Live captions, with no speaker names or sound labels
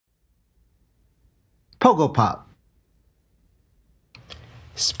Pogo Pop.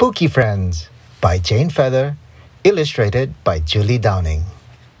 Spooky Friends by Jane Feather, illustrated by Julie Downing.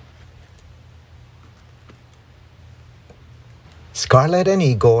 Scarlet and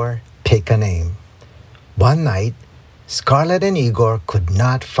Igor pick a name. One night, Scarlet and Igor could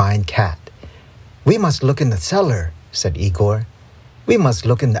not find Cat. "We must look in the cellar," said Igor. "We must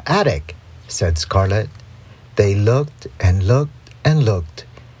look in the attic," said Scarlet. They looked and looked and looked.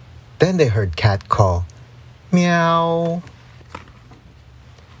 Then they heard Cat call, "Meow."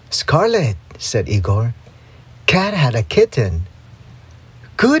 "Scarlet," said Igor, "Cat had a kitten."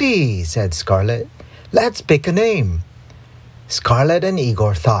 "Goody," said Scarlet. "Let's pick a name." Scarlet and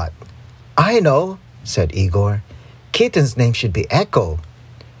Igor thought. "I know," said Igor. "Kitten's name should be Echo."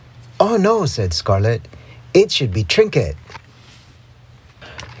 "Oh no," said Scarlet. "It should be Trinket."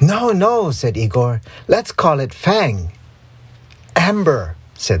 No, said Igor. "Let's call it Fang." "Amber,"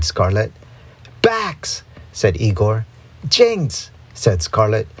 said Scarlet. "Bax," said Igor. "Jinx," said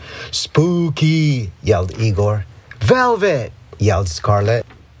Scarlet. "Spooky," yelled Igor. "Velvet," yelled Scarlet.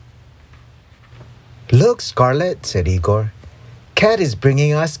 "Look, Scarlet," said Igor. "Cat is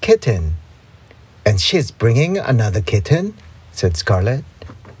bringing us kitten." "And she's bringing another kitten," said Scarlet.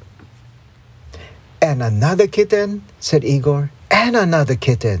 "And another kitten," said Igor. "And another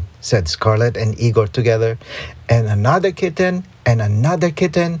kitten," said Scarlet and Igor together. "And another kitten, and another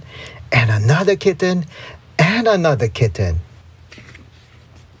kitten, and another kitten, and another kitten."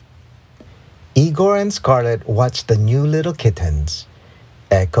 Igor and Scarlet watched the new little kittens.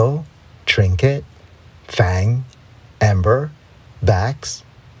 Echo, Trinket, Fang, Amber, Bax,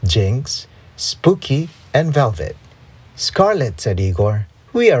 Jinx, Spooky, and Velvet. "Scarlet," said Igor,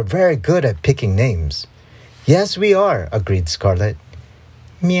 "we are very good at picking names." "Yes, we are," agreed Scarlet.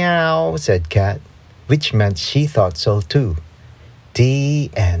 "Meow," said Cat, which meant she thought so too. The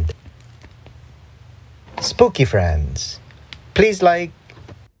end. Spooky Friends. Please like,